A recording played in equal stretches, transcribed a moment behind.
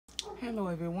Hello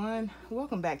everyone,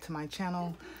 welcome back to my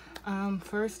channel.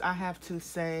 First I have to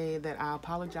say that I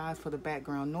apologize for the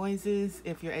background noises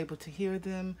if you're able to hear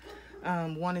them.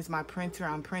 One is my printer,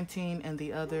 I'm printing, and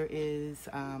the other is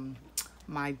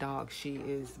my dog. She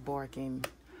is barking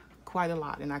quite a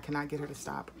lot and I cannot get her to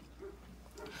stop.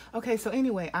 Okay, so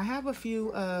anyway, I have a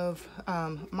few of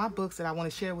my books that I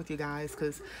want to share with you guys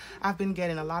because I've been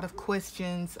getting a lot of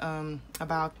questions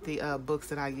about the books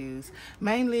that I use.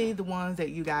 Mainly the ones that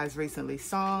you guys recently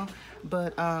saw,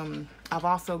 but I've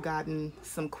also gotten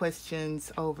some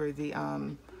questions over the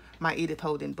my Edith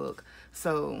Holden book.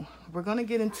 So we're going to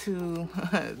get into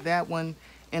that one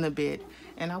in a bit.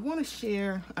 And I want to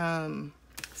share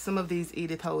some of these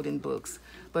Edith Holden books.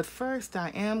 But first, I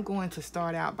am going to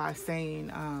start out by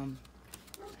saying,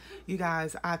 you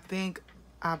guys, I think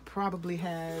I probably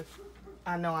have,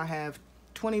 I know I have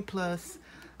 20 plus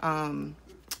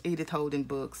Edith Holden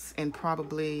books, and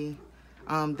probably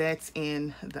that's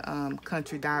in the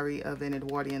Country Diary of an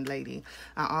Edwardian Lady.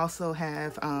 I also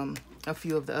have a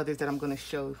few of the others that I'm going to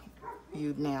show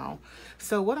you now.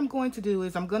 So what I'm going to do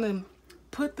is I'm going to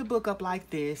put the book up like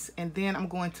this, and then I'm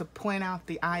going to point out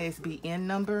the ISBN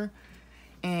number,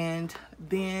 and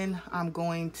then I'm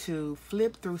going to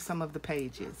flip through some of the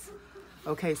pages.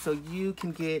 Okay, so you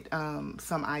can get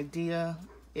some idea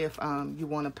if you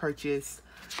want to purchase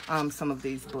some of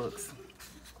these books.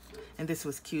 And this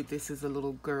was cute. This is a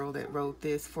little girl that wrote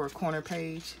this for a corner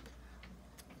page.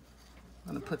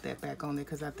 I'm going to put that back on there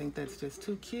because I think that's just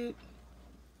too cute.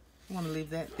 I want to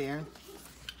leave that there.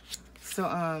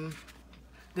 So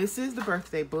this is the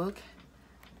birthday book.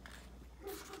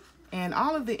 And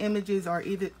all of the images are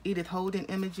Edith Holden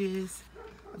images,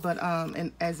 but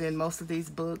and as in most of these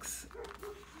books,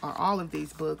 or all of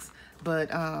these books, but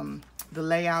the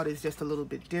layout is just a little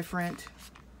bit different,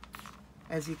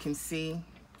 as you can see.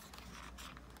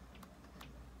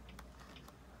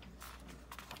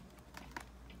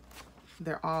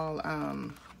 They're all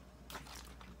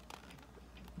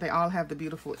they all have the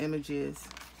beautiful images.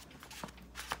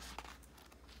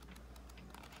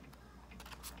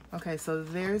 Okay, so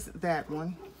there's that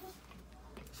one.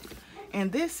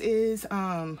 And this is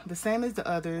the same as the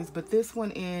others, but this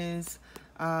one is,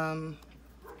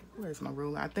 where's my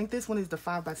ruler? I think this one is the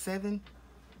 5x7.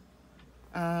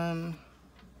 And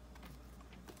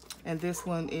this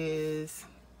one is,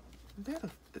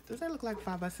 does that look like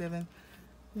 5x7?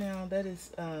 Now that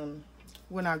is,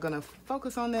 we're not gonna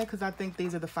focus on that because I think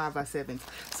these are the 5x7s.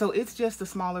 So it's just a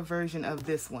smaller version of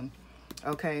this one.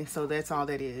 Okay, so that's all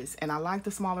that is. And I like the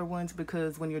smaller ones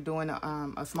because when you're doing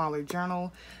a smaller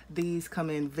journal, these come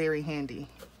in very handy.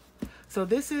 So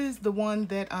this is the one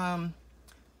that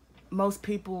most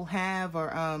people have, or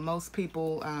most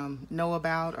people know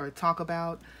about or talk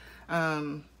about.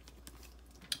 And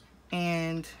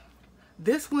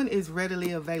this one is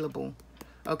readily available.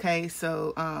 Okay,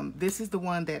 so this is the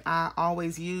one that I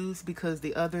always use because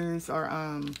the others are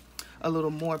a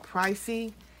little more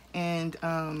pricey and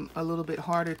a little bit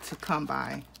harder to come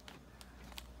by.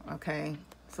 Okay,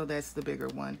 so that's the bigger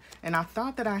one. And I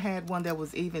thought that I had one that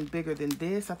was even bigger than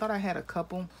this. I thought I had a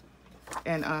couple,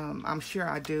 and I'm sure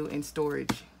I do in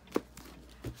storage.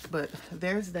 But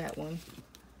there's that one.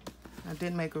 I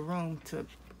did make a room to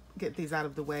get these out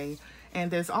of the way.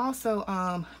 And there's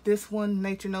also this one,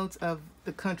 Nature Notes of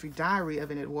the Country Diary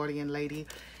of an Edwardian Lady.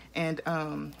 And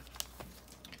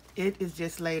it is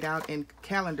just laid out in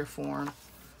calendar form,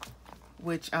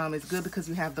 which is good because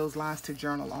you have those lines to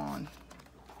journal on.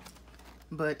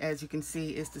 But as you can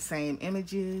see, it's the same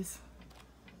images.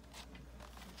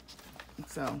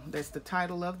 So that's the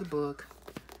title of the book,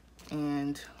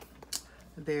 and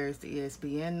there's the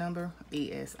ISBN number,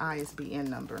 ISBN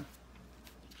number.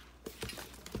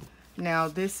 Now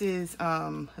this is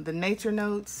the Nature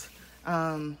Notes.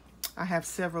 I have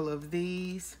several of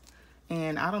these,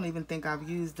 and I don't even think I've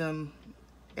used them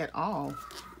at all.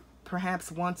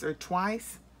 Perhaps once or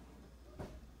twice.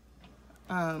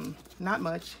 Not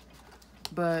much,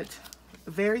 but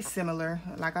very similar.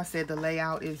 Like I said, the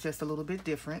layout is just a little bit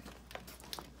different.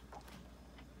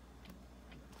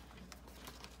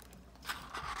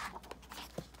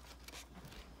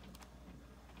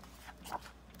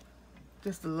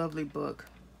 Just a lovely book.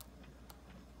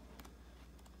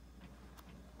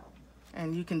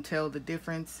 And you can tell the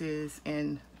differences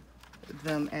in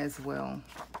them as well.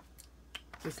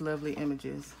 Just lovely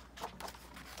images.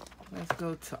 Let's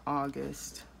go to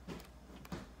August.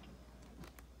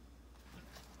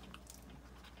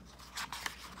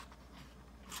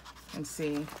 And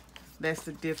see, that's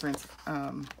the difference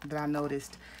that I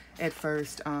noticed at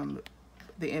first,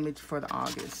 the image for the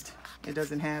August. It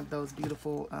doesn't have those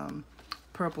beautiful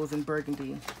purples and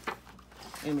burgundy.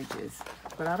 images.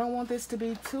 But I don't want this to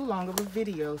be too long of a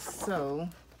video, so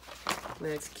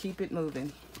let's keep it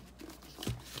moving.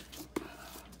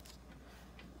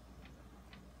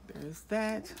 There's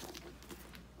that.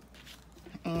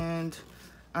 And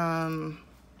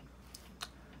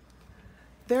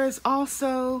there's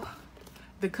also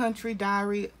The Country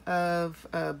Diary of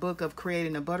a Book of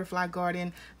Creating a Butterfly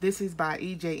Garden. This is by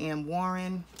E.J.M.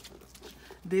 Warren.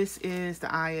 This is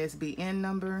the ISBN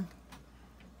number.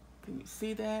 Can you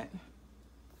see that?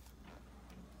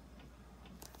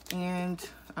 And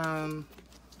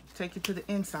take you to the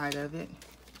inside of it.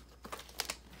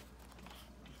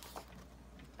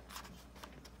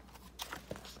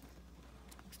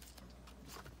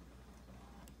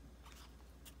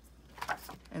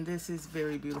 And this is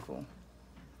very beautiful.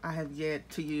 I have yet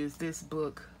to use this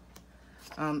book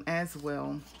as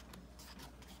well.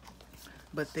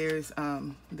 But there's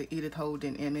the Edith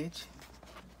Holden image.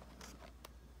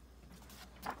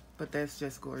 But that's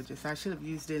just gorgeous. I should have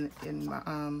used it in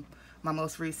my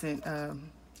most recent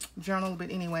journal.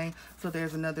 But anyway, so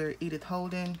there's another Edith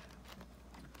Holden.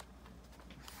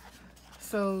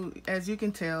 So as you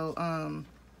can tell,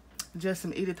 just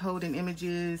some Edith Holden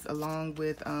images along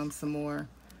with some more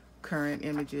current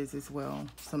images as well,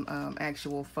 some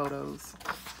actual photos.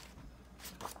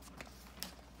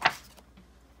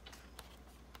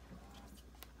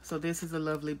 So this is a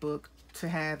lovely book to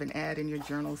have and add in your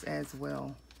journals as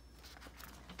well.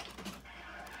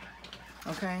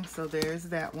 Okay, so there's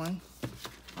that one.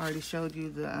 I already showed you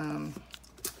the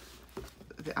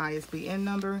ISBN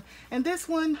number. And this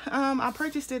one, I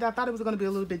purchased it. I thought it was going to be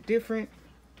a little bit different,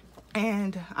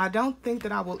 and I don't think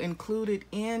that I will include it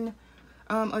in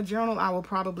a journal. I will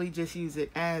probably just use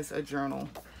it as a journal.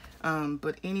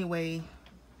 But anyway,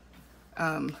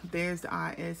 there's the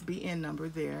ISBN number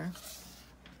there.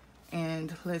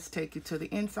 And let's take you to the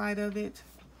inside of it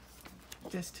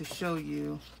just to show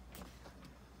you.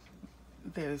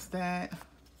 There's that.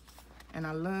 And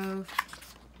I love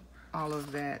all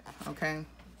of that, okay?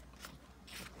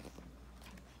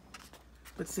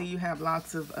 But see, you have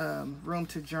lots of room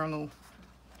to journal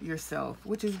yourself,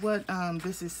 which is what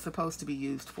this is supposed to be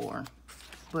used for.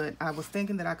 But I was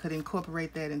thinking that I could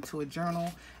incorporate that into a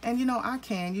journal, and you know,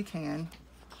 you can.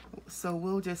 So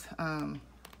we'll just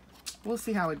we'll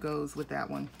see how it goes with that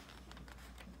one.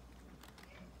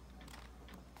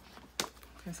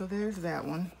 Okay, so there's that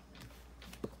one.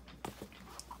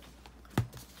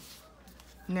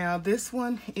 Now this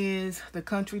one is The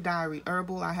Country Diary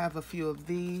Herbal. I have a few of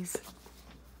these.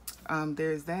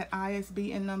 There's that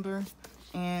ISBN number,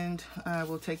 and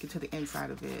we'll take you to the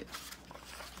inside of it.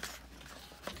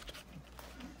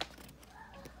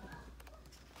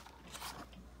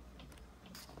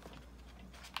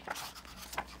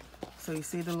 So you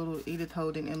see the little Edith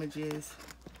Holden images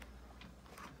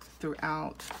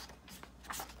throughout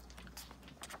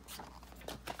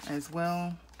as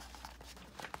well.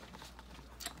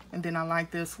 And then I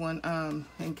like this one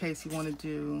in case you want to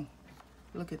do,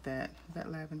 look at that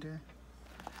lavender.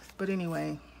 But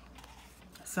anyway,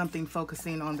 something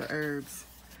focusing on the herbs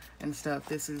and stuff.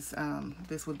 This is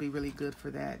this would be really good for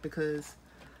that, because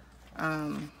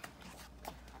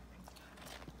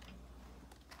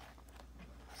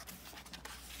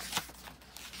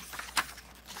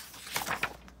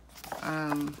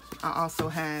I also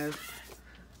have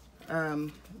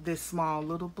this small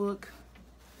little book,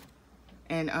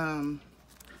 and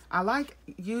I like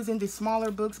using the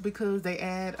smaller books because they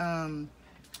add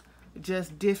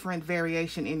just different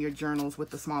variation in your journals with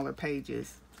the smaller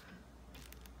pages.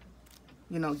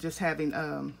 You know, just having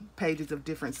pages of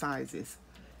different sizes.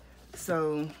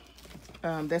 So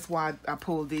that's why I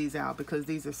pulled these out, because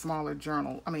these are smaller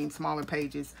smaller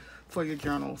pages for your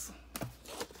journals.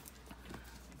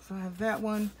 So I have that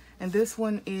one, and this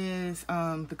one is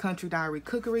The Country Diary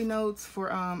Cookery Notes for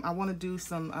I want to do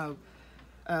some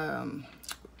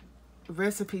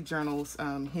recipe journals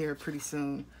here pretty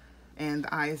soon, and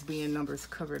the ISBN number is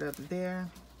covered up there,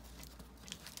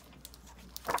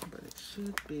 but it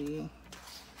should be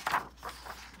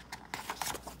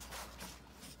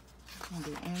on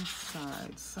the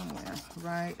inside somewhere,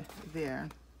 right there.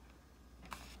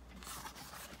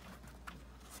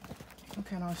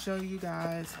 Okay, and I'll show you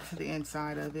guys the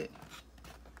inside of it.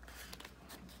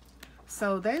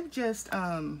 So they've just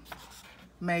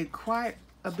made quite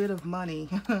a bit of money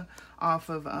off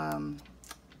of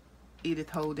Edith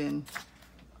Holden,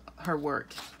 her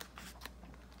work.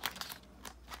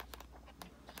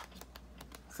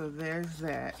 So there's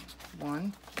that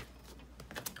one.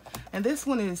 And this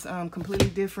one is completely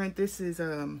different. This is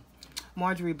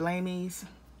Marjorie Blamey's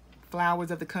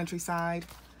Flowers of the Countryside,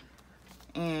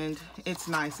 and it's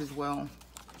nice as well.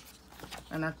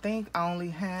 And I think I only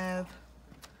have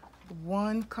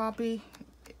one copy.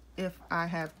 If I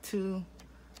have two,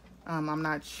 I'm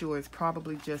not sure. It's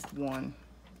probably just one.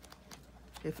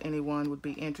 If anyone would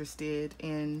be interested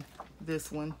in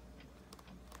this one.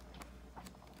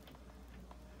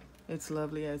 It's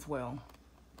lovely as well.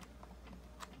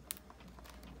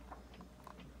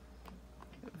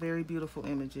 Very beautiful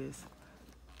images.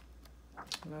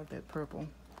 Love that purple.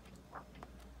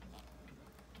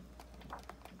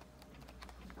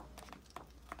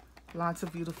 Lots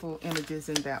of beautiful images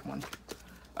in that one.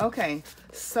 Okay,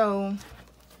 so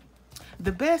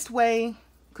the best way,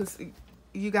 because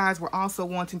you guys were also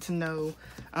wanting to know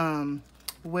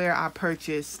where I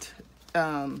purchased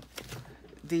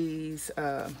these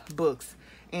books,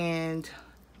 and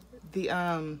the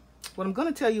what I'm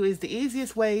going to tell you is the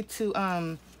easiest way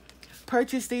to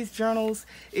purchase these journals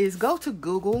is go to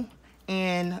Google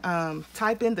and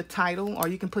type in the title, or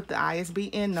you can put the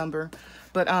ISBN number,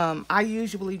 but I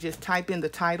usually just type in the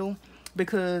title,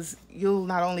 because you'll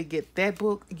not only get that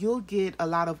book, you'll get a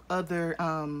lot of other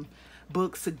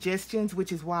book suggestions,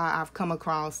 which is why I've come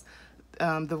across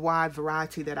the wide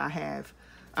variety that I have.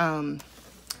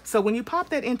 So when you pop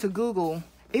that into Google,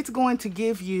 it's going to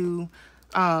give you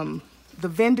the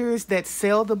vendors that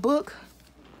sell the book,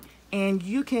 and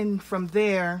you can from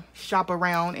there shop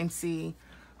around and see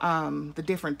the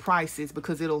different prices,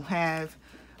 because it'll have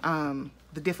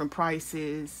the different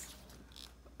prices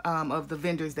of the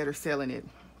vendors that are selling it.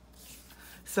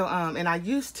 So and I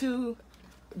used to,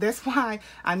 that's why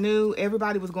I knew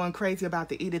everybody was going crazy about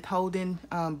the Edith Holden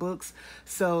books,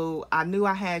 so I knew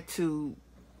I had to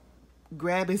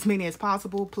grab as many as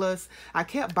possible. Plus I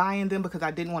kept buying them because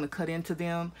I didn't want to cut into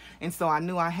them, and so I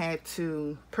knew I had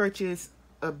to purchase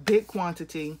a big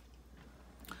quantity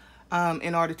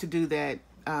in order to do that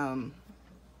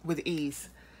with ease.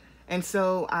 And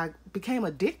so I became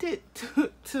addicted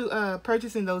to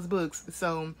purchasing those books.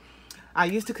 So I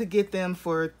used to could get them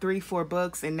for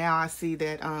 $3-4, and now I see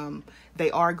that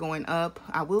they are going up.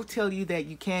 I will tell you that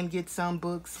you can get some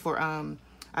books for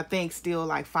I think still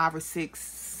like $5 or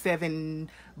 $6,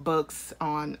 $7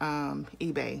 on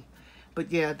eBay. But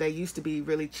yeah, they used to be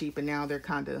really cheap, and now they're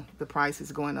kind of, the price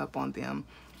is going up on them.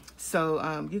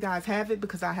 So you guys have it,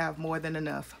 because I have more than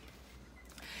enough.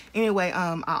 Anyway,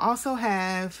 I also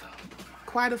have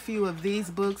quite a few of these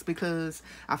books, because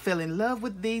I fell in love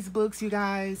with these books, you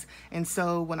guys. And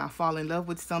so when I fall in love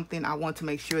with something, I want to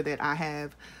make sure that I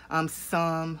have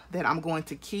some that I'm going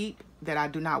to keep, that I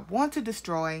do not want to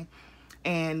destroy,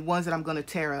 and ones that I'm going to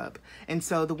tear up. And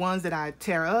so the ones that I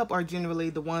tear up are generally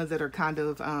the ones that are kind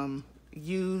of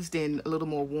used and a little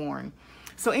more worn.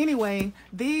 So anyway,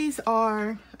 these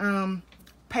are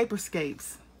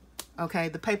Paperscapes. Okay,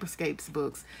 the Paperscapes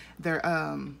books. They're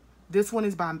this one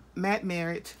is by Matt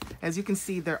Merritt. As you can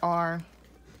see, there are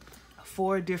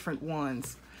 4 different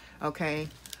ones. Okay,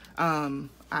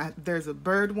 there's a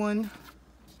bird one.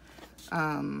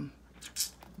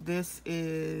 This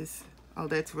is, oh,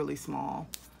 that's really small.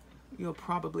 You'll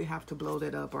probably have to blow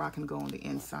that up, or I can go on the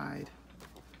inside.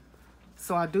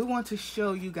 So I do want to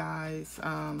show you guys,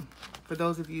 for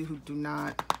those of you who do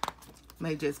not,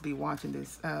 may just be watching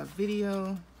this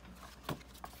video,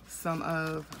 some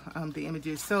of the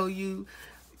images. So you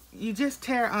just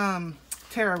tear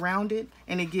around it,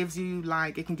 and it gives you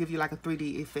like, it can give you like a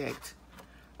 3D effect.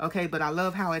 Okay, but I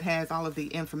love how it has all of the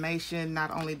information,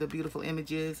 not only the beautiful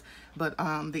images, but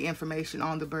the information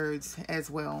on the birds as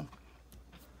well.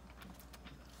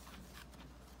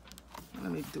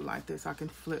 Let me do like this. I can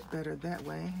flip better that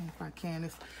way if I can.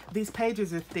 These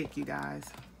pages are thick, you guys,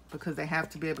 because they have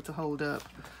to be able to hold up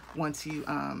once you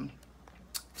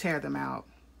tear them out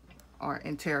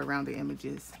and tear around the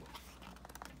images.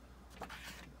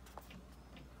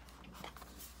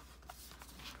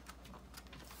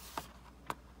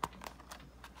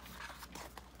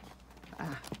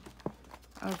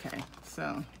 Okay,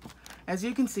 so as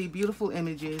you can see, beautiful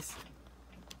images.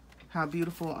 How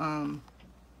beautiful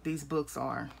these books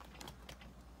are.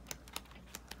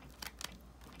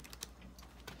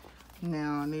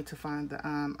 Now I need to find the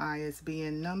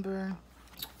ISBN number.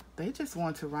 They just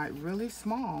want to write really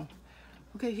small.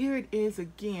 Okay, here it is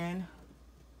again.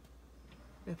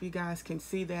 If you guys can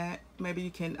see that, maybe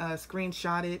you can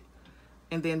screenshot it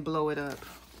and then blow it up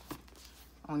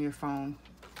on your phone.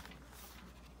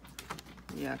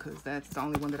 Yeah, because that's the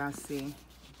only one that I see.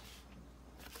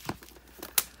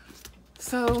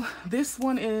 So this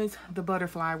one is the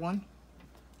butterfly one,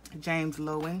 James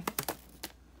Lowen.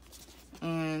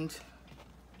 And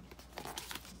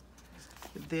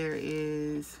there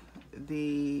is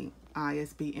the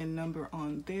ISBN number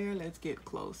on there. Let's get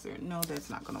closer. No, that's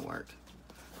not going to work.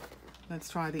 Let's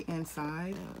try the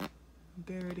inside.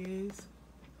 There it is.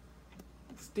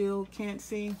 Still can't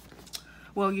see.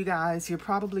 Well, you guys, you're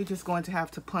probably just going to have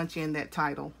to punch in that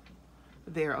title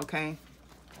there, okay?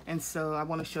 And so I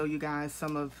want to show you guys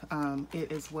some of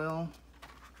it as well.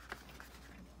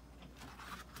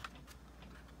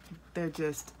 They're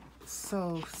just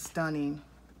so stunning.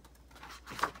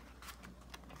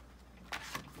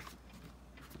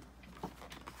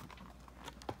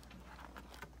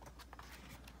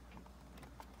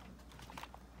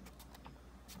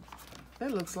 That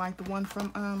looks like the one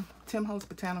from Tim Holtz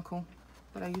Botanical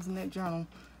that I use in that journal.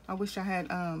 I wish I had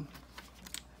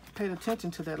paid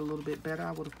attention to that a little bit better.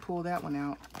 I would have pulled that one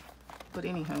out. But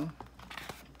anywho.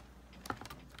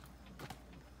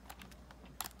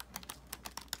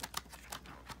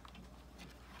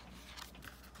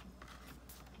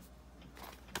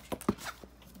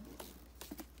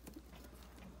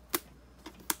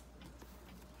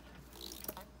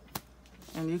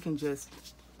 And you can just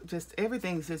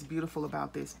everything's just beautiful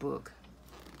about this book.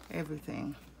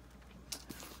 Everything.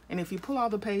 And if you pull all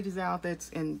the pages out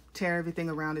and tear everything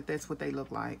around it, that's what they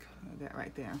look like. That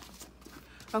right there.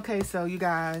 Okay, so you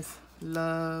guys,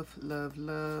 love, love,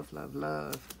 love, love,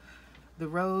 love. The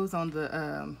rose on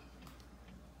the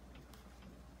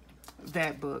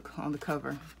that book on the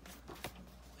cover.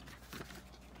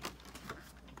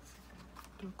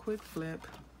 Do a quick flip.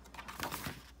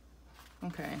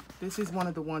 Okay, this is one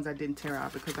of the ones I didn't tear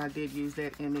out because I did use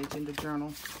that image in the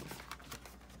journal.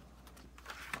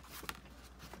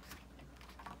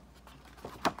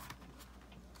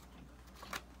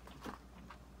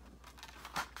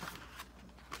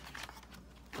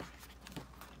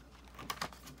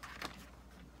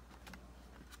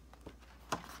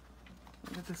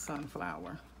 Look at the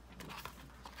sunflower.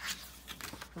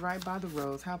 Right by the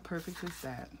rose. How perfect is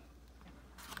that?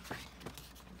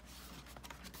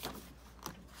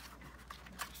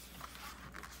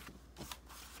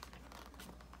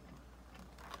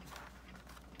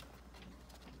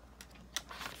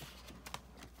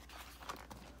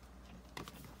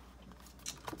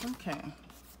 Okay.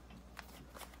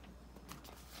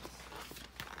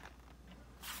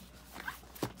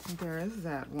 There is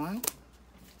that one.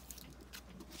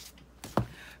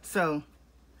 So,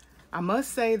 I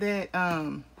must say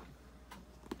that,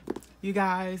 you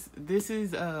guys, this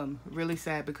is really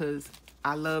sad because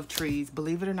I love trees.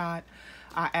 Believe it or not,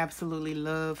 I absolutely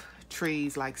love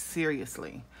trees, like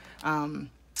seriously. I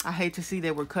hate to see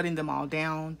that we're cutting them all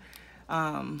down.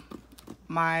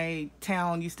 My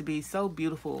town used to be so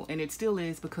beautiful, and it still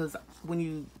is, because when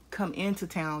you come into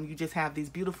town, you just have these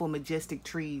beautiful, majestic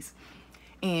trees,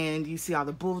 and you see all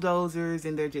the bulldozers,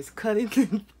 and they're just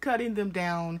cutting them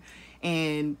down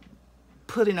and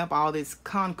putting up all this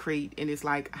concrete. And it's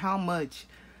like, how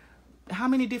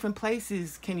many different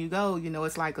places can you go? You know,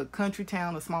 it's like a country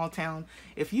town, a small town.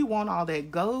 If you want all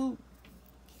that, go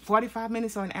 45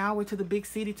 minutes or an hour to the big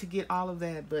city to get all of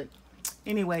that. But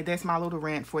anyway, that's my little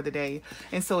rant for the day.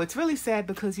 And so it's really sad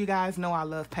because you guys know I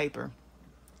love paper.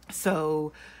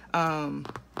 So,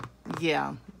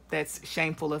 yeah, that's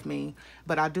shameful of me.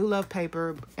 But I do love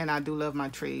paper, and I do love my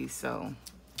trees. So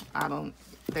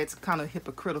that's kind of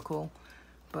hypocritical.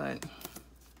 But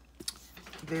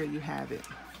there you have it.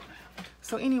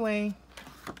 So anyway,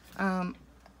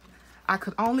 I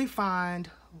could only find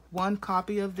one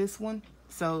copy of this one.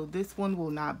 So this one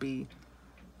will not be.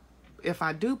 If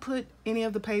I do put any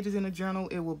of the pages in a journal,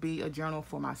 it will be a journal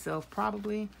for myself,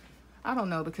 probably. I don't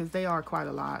know, because they are quite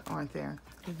a lot, aren't there?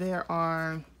 There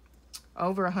are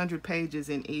over 100 pages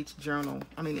in each journal.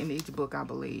 I mean, in each book, I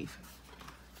believe.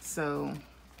 So,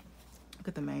 look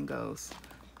at the mangoes.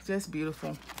 Just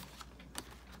beautiful.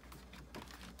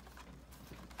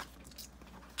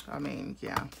 I mean,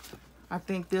 yeah. I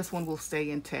think this one will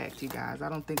stay intact, you guys. I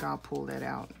don't think I'll pull that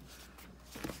out.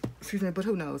 Excuse me, but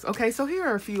who knows? Okay, so here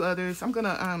are a few others. I'm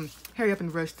gonna hurry up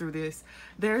and rush through this.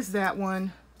 There's that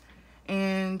one,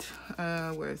 and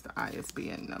where's the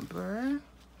ISBN number?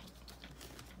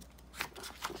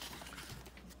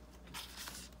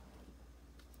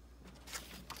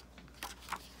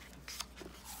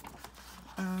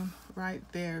 Right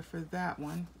there for that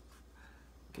one.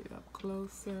 Get up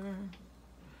closer.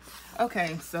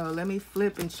 Okay, so let me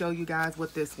flip and show you guys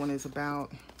what this one is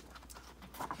about.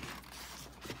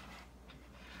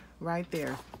 Right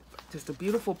there. Just a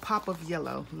beautiful pop of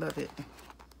yellow. Love it.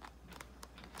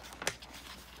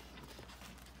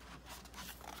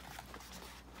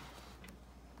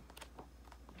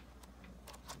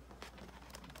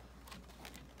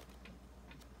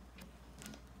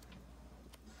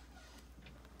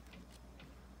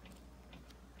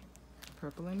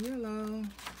 Purple and yellow.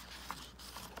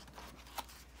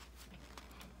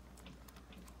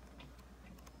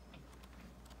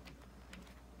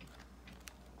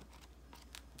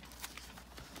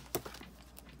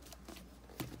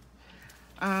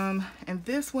 And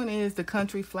this one is The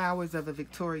Country Flowers of a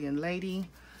Victorian Lady.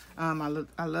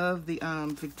 I love the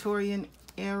Victorian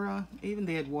era, even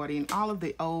the Edwardian, all of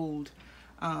the old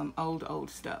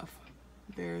stuff.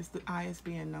 There's the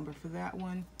ISBN number for that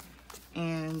one.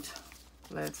 And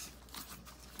let's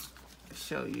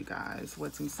show you guys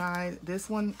what's inside. This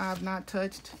one I've not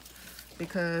touched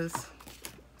because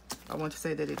I want to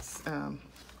say that it's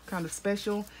kind of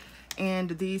special.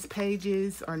 And these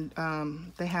pages are,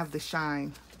 they have the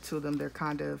shine to them. They're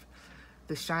kind of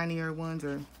the shinier ones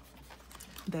or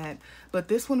that. But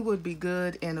this one would be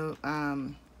good in a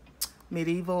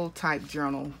medieval type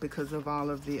journal because of all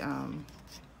of the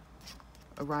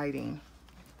writing.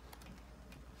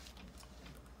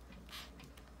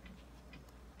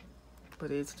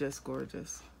 But it's just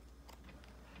gorgeous.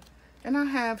 And I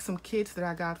have some kits that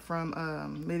I got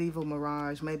from Medieval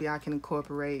Mirage. Maybe I can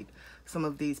incorporate some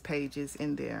of these pages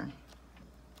in there.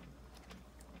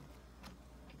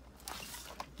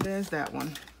 There's that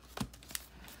one.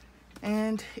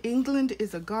 And England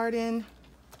is a Garden.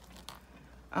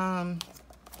 I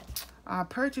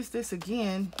purchased this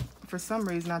again. For some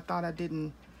reason, I thought I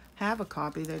didn't have a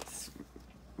copy. That's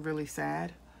really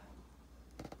sad.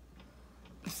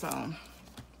 So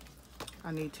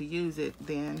I need to use it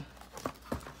then.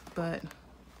 But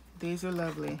these are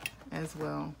lovely as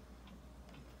well.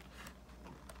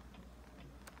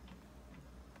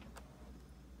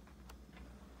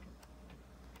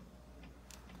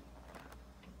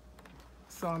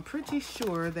 So I'm pretty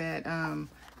sure that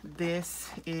this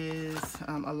is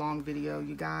a long video,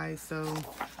 you guys. So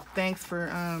thanks for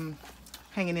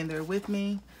hanging in there with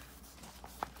me.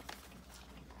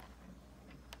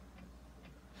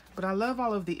 But I love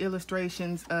all of the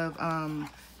illustrations of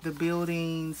the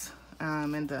buildings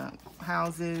and the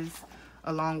houses,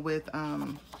 along with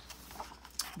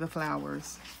the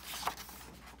flowers.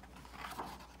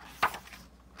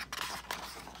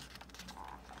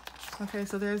 Okay,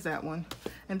 so there's that one.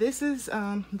 And this is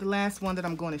the last one that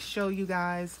I'm going to show you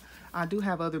guys. I do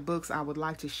have other books I would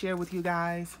like to share with you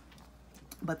guys,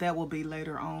 but that will be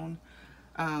later on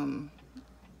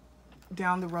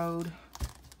down the road.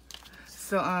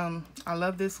 So I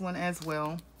love this one as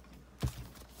well.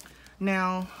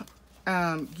 Now,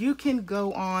 you can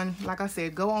go on, like I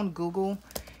said, go on Google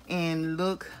and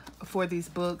look for these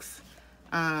books.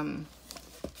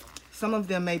 Some of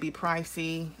them may be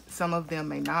pricey, some of them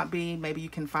may not be. Maybe you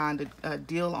can find a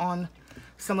deal on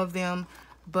some of them,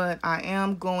 but I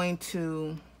am going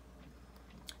to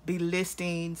be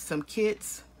listing some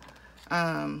kits,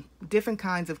 different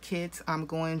kinds of kits. I'm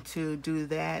going to do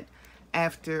that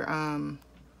after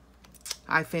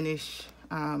I finish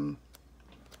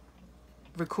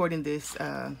recording this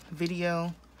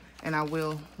video, and I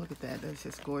will, look at that, that's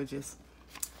just gorgeous.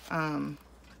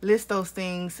 List those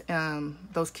things,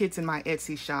 those kits in my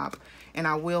Etsy shop, and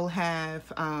I will have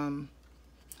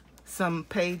some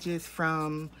pages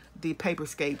from the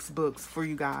Paperscapes books for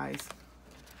you guys.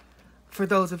 For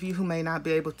those of you who may not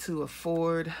be able to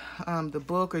afford the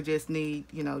book or just need,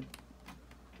 you know,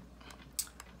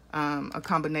 a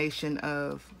combination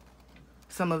of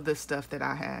some of the stuff that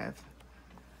I have.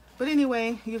 But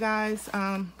anyway, you guys,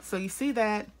 so you see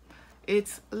that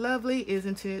it's lovely,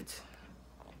 isn't it?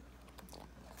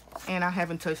 And I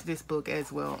haven't touched this book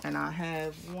as well. And I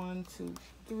have 1, 2,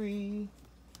 3.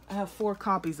 I have 4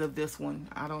 copies of this one.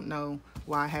 I don't know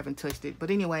why I haven't touched it. But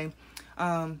anyway,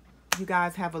 you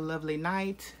guys have a lovely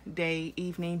night, day,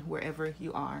 evening, wherever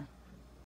you are.